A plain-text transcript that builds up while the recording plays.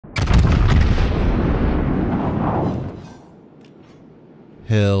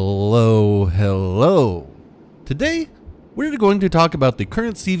Hello, hello. Today, we're going to talk about the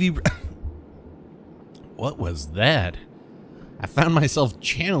current CV... What was that? I found myself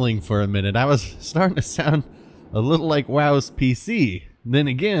channeling for a minute. I was starting to sound a little like WoW's PC. Then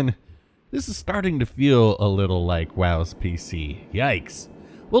again, this is starting to feel a little like WoW's PC. Yikes.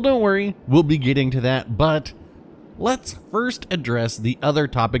 Well, don't worry. We'll be getting to that, but let's first address the other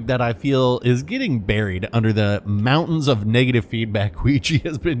topic that I feel is getting buried under the mountains of negative feedback Ouija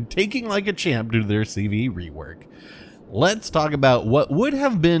has been taking like a champ due to their CV rework. Let's talk about what would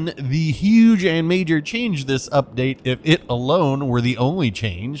have been the huge and major change this update if it alone were the only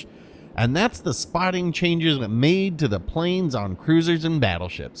change, and that's the spotting changes made to the planes on cruisers and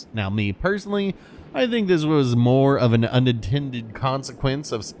battleships. Now, me personally, I think this was more of an unintended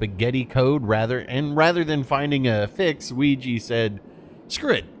consequence of spaghetti code rather than finding a fix. Ouija said,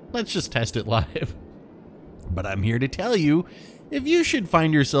 screw it, let's just test it live. But I'm here to tell you, if you should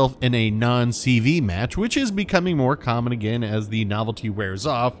find yourself in a non-CV match, which is becoming more common again as the novelty wears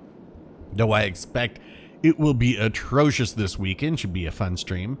off, though I expect it will be atrocious this weekend, should be a fun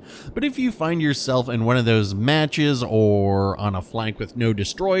stream. But if you find yourself in one of those matches or on a flank with no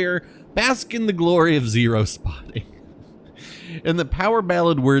destroyer, bask in the glory of zero spotting. In the power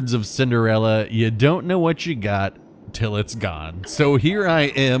ballad words of Cinderella, you don't know what you got till it's gone. So here I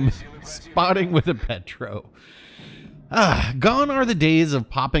am, spotting with a Petro. Gone are the days of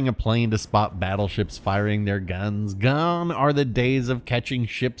popping a plane to spot battleships firing their guns. Gone are the days of catching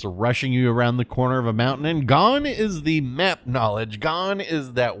ships rushing you around the corner of a mountain. And gone is the map knowledge. Gone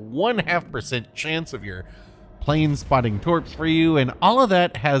is that 0.5% chance of your plane spotting torps for you. And all of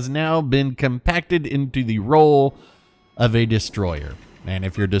that has now been compacted into the role of a destroyer. And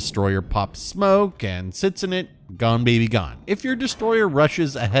if your destroyer pops smoke and sits in it, gone baby gone. If your destroyer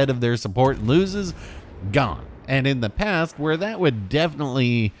rushes ahead of their support and loses, gone. And in the past, where that would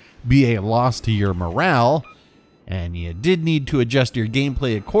definitely be a loss to your morale, and you did need to adjust your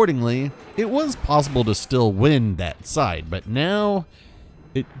gameplay accordingly, it was possible to still win that side. But now,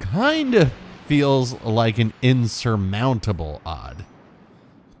 it kind of feels like an insurmountable odd.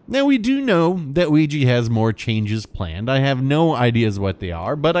 Now, we do know that Ouija has more changes planned. I have no ideas what they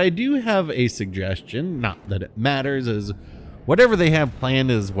are, but I do have a suggestion, not that it matters, as whatever they have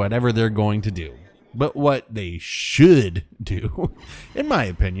planned is whatever they're going to do. But what they should do, in my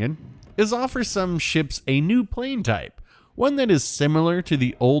opinion, is offer some ships a new plane type. One that is similar to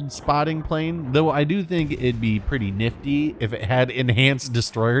the old spotting plane, though I do think it'd be pretty nifty if it had enhanced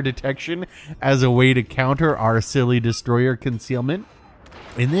destroyer detection as a way to counter our silly destroyer concealment.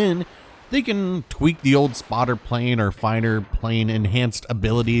 And then they can tweak the old spotter plane or fighter plane enhanced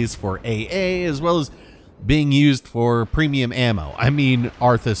abilities for AA, as well as being used for premium ammo. I mean,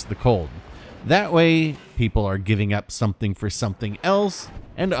 Arthas the Cold. That way, people are giving up something for something else,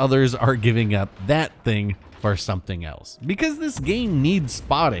 and others are giving up that thing for something else. Because this game needs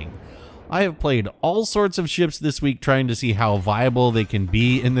spotting. I have played all sorts of ships this week trying to see how viable they can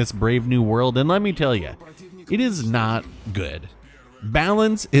be in this brave new world, and let me tell you, it is not good.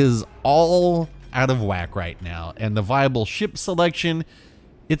 Balance is all out of whack right now, and the viable ship selection,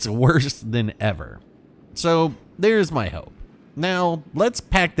 it's worse than ever. So, there's my hope. Now, let's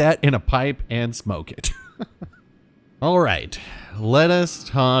pack that in a pipe and smoke it. Alright, let us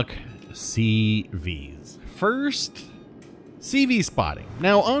talk CVs. First, CV spotting.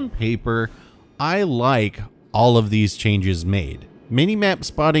 Now, on paper, I like all of these changes made. Minimap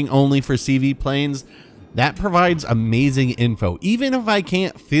spotting only for CV planes, that provides amazing info. Even if I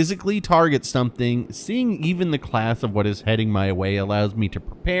can't physically target something, seeing even the class of what is heading my way allows me to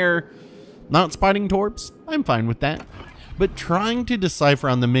prepare. Not spotting torps, I'm fine with that. But trying to decipher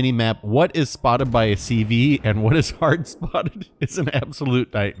on the minimap what is spotted by a CV and what is hard spotted is an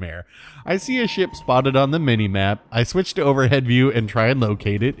absolute nightmare. I see a ship spotted on the minimap, I switch to overhead view and try and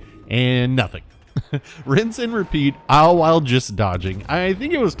locate it, and nothing. Rinse and repeat, all while just dodging. I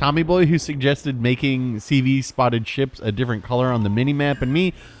think it was Tommy Boy who suggested making CV spotted ships a different color on the minimap,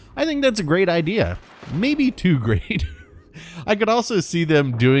 and I think that's a great idea. Maybe too great. I could also see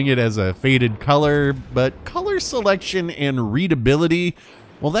them doing it as a faded color, but color selection and readability,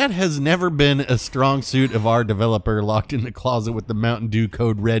 well, that has never been a strong suit of our developer locked in the closet with the Mountain Dew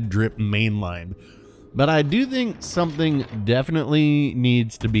code red drip mainlined. But I do think something definitely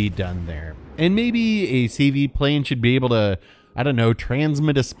needs to be done there. And maybe a CV plane should be able to, I don't know,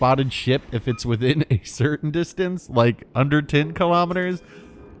 transmit a spotted ship if it's within a certain distance, like under 10 kilometers.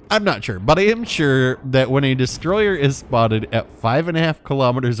 I'm not sure, but I am sure that when a destroyer is spotted at 5.5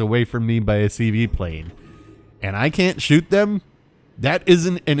 kilometers away from me by a CV plane, and I can't shoot them, that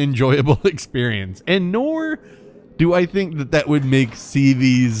isn't an enjoyable experience. And nor do I think that that would make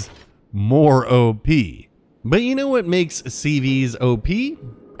CVs more OP. But you know what makes CVs OP?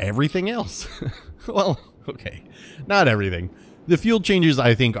 Everything else. Well, okay, not everything. The fuel changes,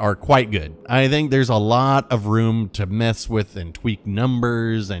 I think, are quite good. I think there's a lot of room to mess with and tweak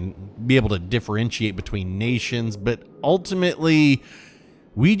numbers and be able to differentiate between nations, but ultimately,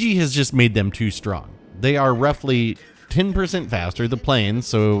 Ouija has just made them too strong. They are roughly 10% faster, the planes,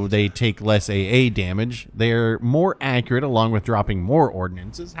 so they take less AA damage. They're more accurate along with dropping more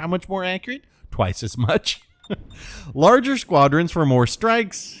ordnances. How much more accurate? Twice as much. Larger squadrons for more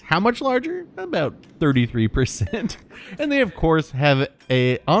strikes. How much larger? About 33%. And they, of course, have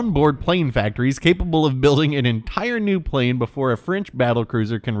onboard plane factories capable of building an entire new plane before a French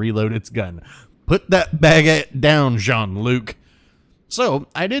battlecruiser can reload its gun. Put that baguette down, Jean-Luc. So,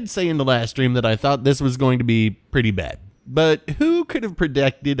 I did say in the last stream that I thought this was going to be pretty bad. But who could have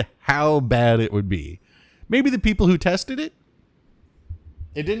predicted how bad it would be? Maybe the people who tested it?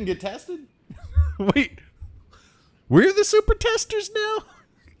 It didn't get tested? Wait. We're the super testers now?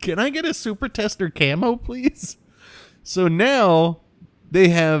 Can I get a super tester camo, please? So now they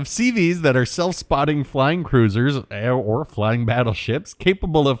have CVs that are self-spotting flying cruisers or flying battleships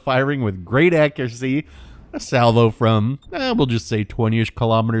capable of firing with great accuracy a salvo from, we'll just say 20-ish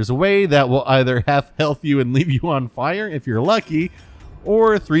kilometers away that will either half health you and leave you on fire if you're lucky,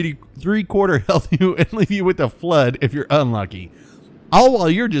 or three-quarter health you and leave you with a flood if you're unlucky. All while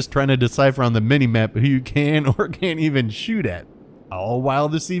you're just trying to decipher on the minimap who you can or can't even shoot at. All while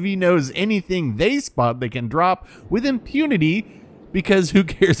the CV knows anything they spot they can drop with impunity, because who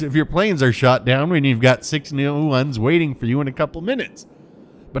cares if your planes are shot down when you've got 6 new ones waiting for you in a couple minutes.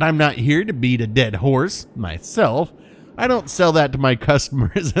 But I'm not here to beat a dead horse myself. I don't sell that to my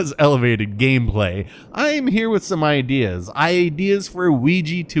customers as elevated gameplay. I'm here with some ideas. Ideas for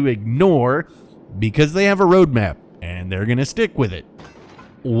Ouija to ignore because they have a roadmap and they're going to stick with it.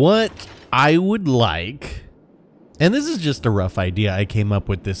 What I would like, and this is just a rough idea I came up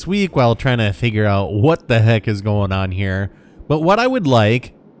with this week while trying to figure out what the heck is going on here, but what I would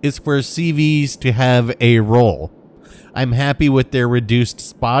like is for CVs to have a role. I'm happy with their reduced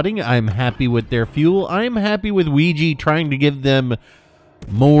spotting. I'm happy with their fuel. I'm happy with Ouija trying to give them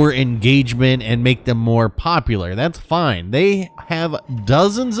more engagement and make them more popular. That's fine. They have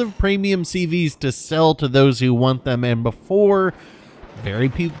dozens of premium CVs to sell to those who want them, and before, very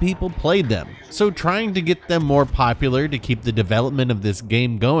few people played them. So trying to get them more popular to keep the development of this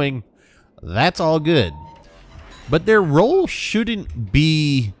game going, that's all good. But their role shouldn't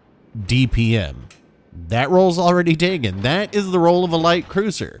be DPM. That role's already taken. That is the role of a light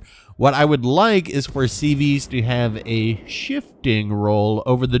cruiser. What I would like is for CVs to have a shifting role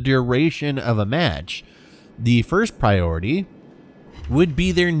over the duration of a match. The first priority would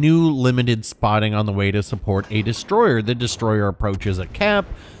be their new limited spotting on the way to support a destroyer. The destroyer approaches a cap.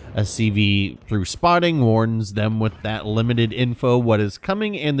 A CV, through spotting, warns them with that limited info what is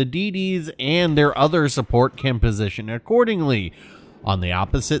coming, and the DDs and their other support can position accordingly. On the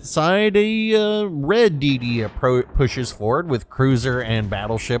opposite side, a red DD pushes forward with cruiser and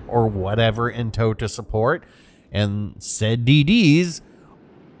battleship or whatever in tow to support, and said DDs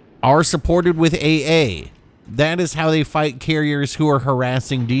are supported with AA. That is how they fight carriers who are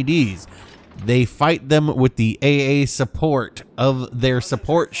harassing DDs. They fight them with the AA support of their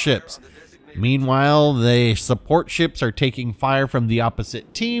support ships. Meanwhile, the support ships are taking fire from the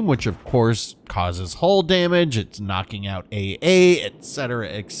opposite team, which of course causes hull damage. It's knocking out AA, etc.,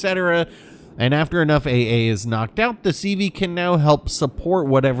 etc. And after enough AA is knocked out, the CV can now help support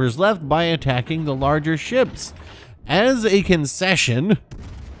whatever's left by attacking the larger ships. As a concession,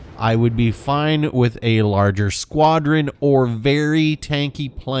 I would be fine with a larger squadron or very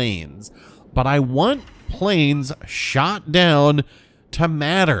tanky planes. But I want planes shot down to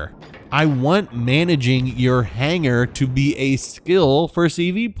matter. I want managing your hangar to be a skill for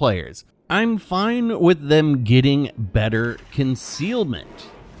CV players. I'm fine with them getting better concealment.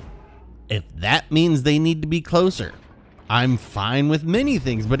 If that means they need to be closer, I'm fine with many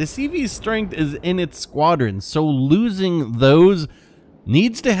things, but a CV's strength is in its squadron, so losing those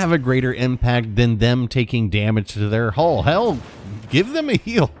needs to have a greater impact than them taking damage to their hull. Hell, give them a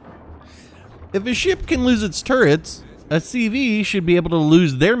heal. If a ship can lose its turrets, a CV should be able to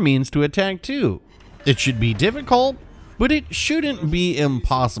lose their means to attack too. It should be difficult, but it shouldn't be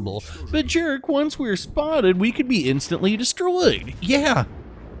impossible. But jerk, once we're spotted, we could be instantly destroyed. Yeah,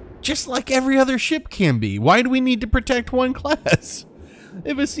 just like every other ship can be. Why do we need to protect one class?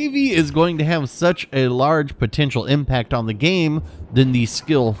 If a CV is going to have such a large potential impact on the game, then the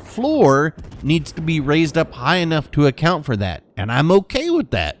skill floor needs to be raised up high enough to account for that, and I'm okay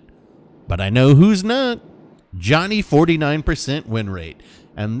with that. But I know who's not. Johnny 49% win rate.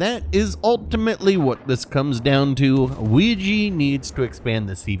 And that is ultimately what this comes down to. Ouija needs to expand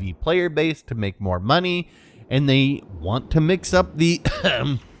the CV player base to make more money, and they want to mix up the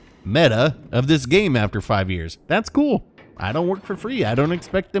meta of this game after 5 years. That's cool. I don't work for free. I don't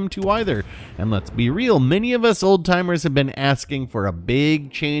expect them to either. And let's be real, many of us old timers have been asking for a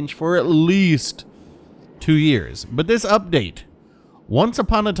big change for at least 2 years. But this update, once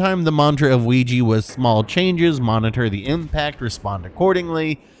upon a time, the mantra of Ouija was small changes, monitor the impact, respond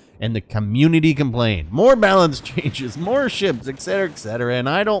accordingly, and the community complained. More balance changes, more ships, etc., and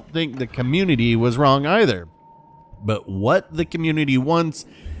I don't think the community was wrong either. But what the community wants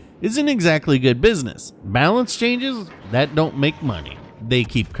isn't exactly good business. Balance changes, that don't make money. They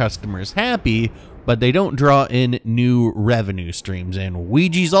keep customers happy, but they don't draw in new revenue streams. And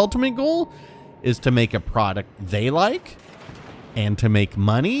Ouija's ultimate goal is to make a product they like, and to make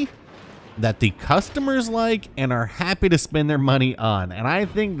money that the customers like and are happy to spend their money on. And I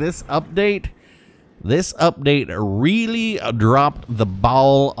think this update really dropped the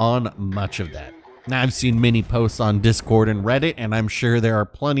ball on much of that. Now, I've seen many posts on Discord and Reddit, and I'm sure there are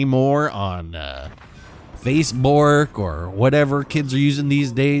plenty more on Facebook or whatever kids are using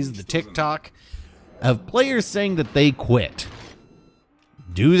these days, the TikTok, of players saying that they quit.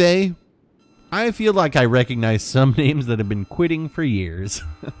 Do they? I feel like I recognize some names that have been quitting for years.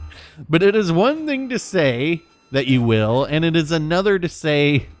 But it is one thing to say that you will, and it is another to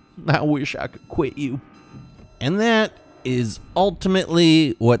say, I wish I could quit you. And that is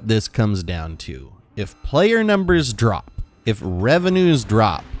ultimately what this comes down to. If player numbers drop, if revenues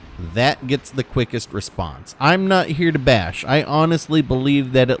drop, that gets the quickest response. I'm not here to bash. I honestly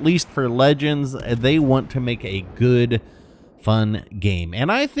believe that at least for Legends, they want to make a good, fun game.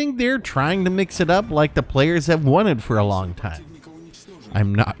 And I think they're trying to mix it up like the players have wanted for a long time.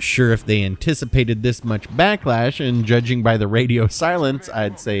 I'm not sure if they anticipated this much backlash, and judging by the radio silence,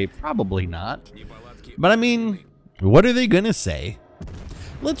 I'd say probably not. But I mean, what are they gonna say?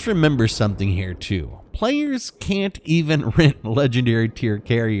 Let's remember something here too. Players can't even rent legendary tier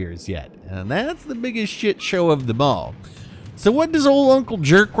carriers yet, and that's the biggest shit show of them all. So what does old Uncle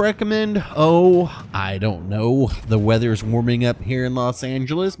Jerk recommend? Oh, I don't know. The weather's warming up here in Los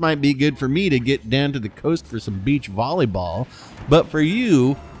Angeles. Might be good for me to get down to the coast for some beach volleyball. But for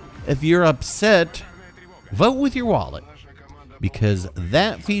you, if you're upset, vote with your wallet, because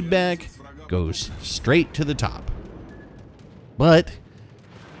that feedback goes straight to the top. But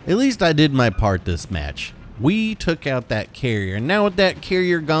at least I did my part this match. We took out that carrier, and now with that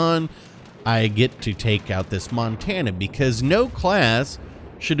carrier gone, I get to take out this Montana, because no class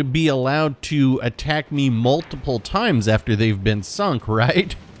should be allowed to attack me multiple times after they've been sunk,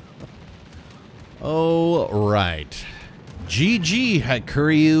 right? Oh, right. GG,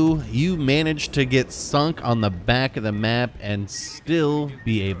 Hakuryu. You managed to get sunk on the back of the map and still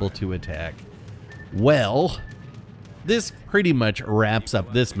be able to attack. Well, this pretty much wraps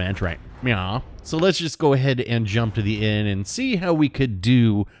up this match, right? Yeah. So let's just go ahead and jump to the end and see how we could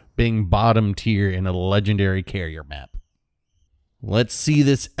do being bottom tier in a legendary carrier map. Let's see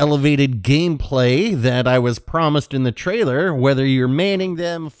this elevated gameplay that I was promised in the trailer, whether you're manning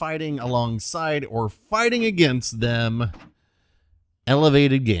them, fighting alongside, or fighting against them.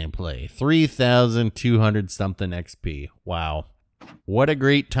 Elevated gameplay, 3,200 something XP. Wow. What a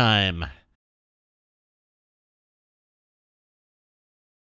great time.